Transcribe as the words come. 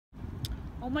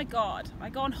Oh my god, I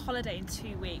go on holiday in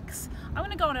 2 weeks. I'm going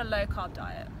to go on a low carb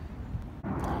diet. Do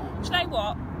you know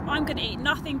what? I'm going to eat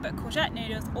nothing but courgette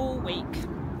noodles all week.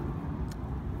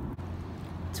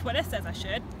 Twitter says I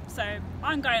should, so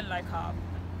I'm going low carb.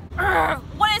 Urgh,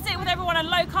 what is it with everyone on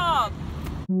low carb?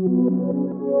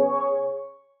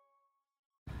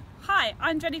 Hi,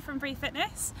 I'm Jenny from Breathe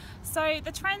Fitness. So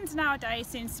the trend nowadays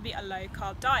seems to be a low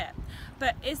carb diet,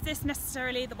 but is this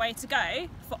necessarily the way to go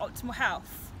for optimal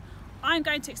health? I'm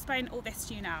going to explain all this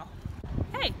to you now.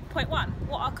 Okay, point one,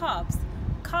 what are carbs?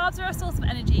 Carbs are a source of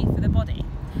energy for the body.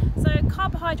 So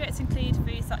carbohydrates include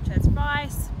foods such as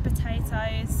rice,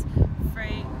 potatoes,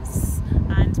 fruits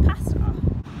and pasta.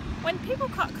 When people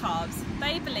cut carbs,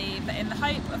 they believe that in the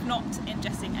hope of not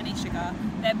ingesting any sugar,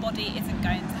 their body isn't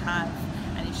going to have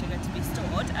any sugar to be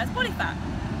stored as body fat.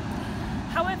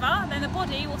 However, then the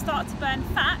body will start to burn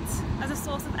fat as a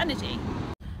source of energy.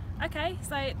 Okay,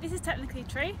 so this is technically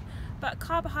true, but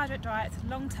carbohydrate diets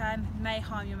long term may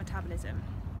harm your metabolism.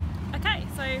 Okay,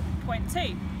 so point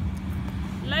two.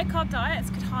 Low carb diets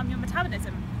could harm your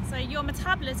metabolism. So your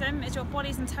metabolism is your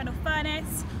body's internal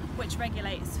furnace, which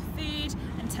regulates food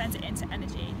and turns it into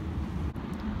energy.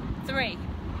 3.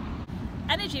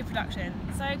 Energy production,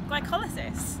 so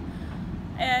glycolysis.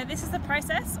 This is the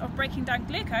process of breaking down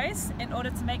glucose in order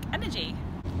to make energy.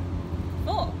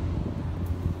 4.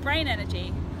 Brain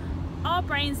energy. Our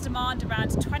brains demand around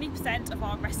 20% of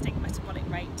our resting metabolic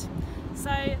rate.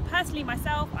 So personally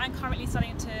myself, I'm currently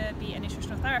studying to be a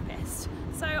nutritional therapist.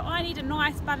 So I need a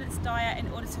nice balanced diet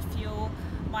in order to fuel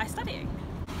my studying.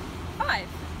 5.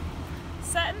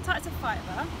 Certain types of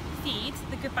fibre feed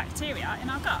the good bacteria in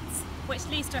our guts, which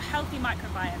leads to a healthy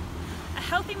microbiome. A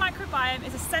healthy microbiome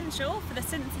is essential for the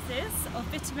synthesis of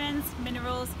vitamins,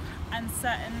 minerals and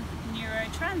certain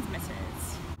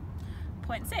neurotransmitters.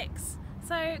 Point 6.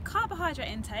 So carbohydrate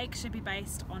intake should be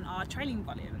based on our training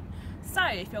volume. So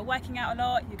if you're working out a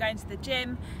lot, you're going to the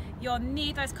gym, you'll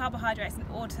need those carbohydrates in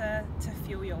order to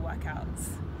fuel your workouts.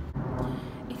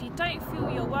 If you don't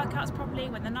fuel your workouts properly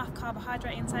with enough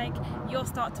carbohydrate intake, you'll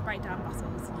start to break down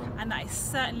muscles, and that is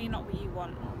certainly not what you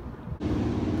want.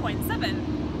 Point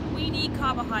 7. We need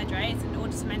carbohydrates in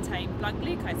order to maintain blood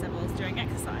glucose levels during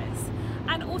exercise,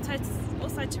 and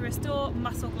also to restore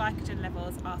muscle glycogen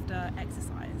levels after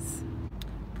exercise.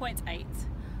 Point 8.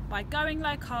 By going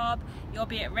low carb, you'll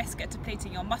be at risk at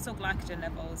depleting your muscle glycogen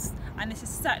levels, and this is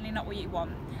certainly not what you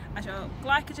want, as your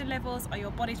glycogen levels are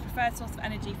your body's preferred source of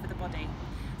energy for the body.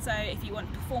 So if you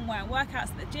want to perform well in workouts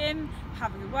at the gym,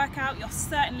 have a good workout, you'll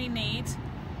certainly need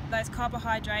those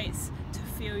carbohydrates to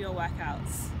fuel your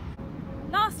workouts.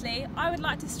 Lastly, I would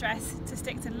like to stress to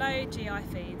stick to low GI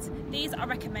foods. These are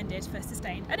recommended for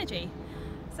sustained energy.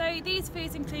 So these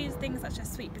foods include things such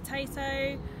as sweet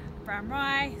potato, brown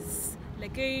rice,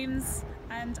 legumes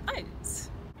and oats.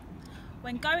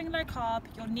 When going low carb,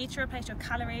 you'll need to replace your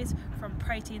calories from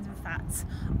proteins and fats.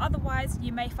 Otherwise,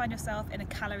 you may find yourself in a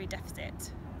calorie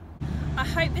deficit. I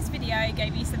hope this video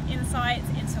gave you some insights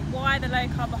into why the low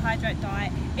carbohydrate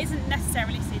diet isn't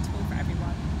necessarily suitable for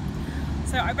everyone.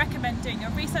 So I recommend doing your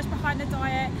research behind the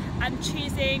diet and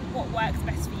choosing what works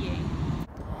best for you.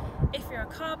 If you're a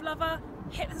carb lover,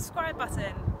 hit the subscribe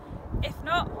button. If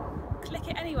not, click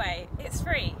it anyway, it's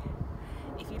free.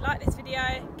 If you like this video,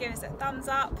 give us a thumbs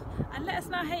up and let us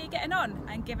know how you're getting on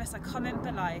and give us a comment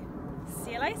below.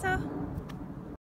 See you later.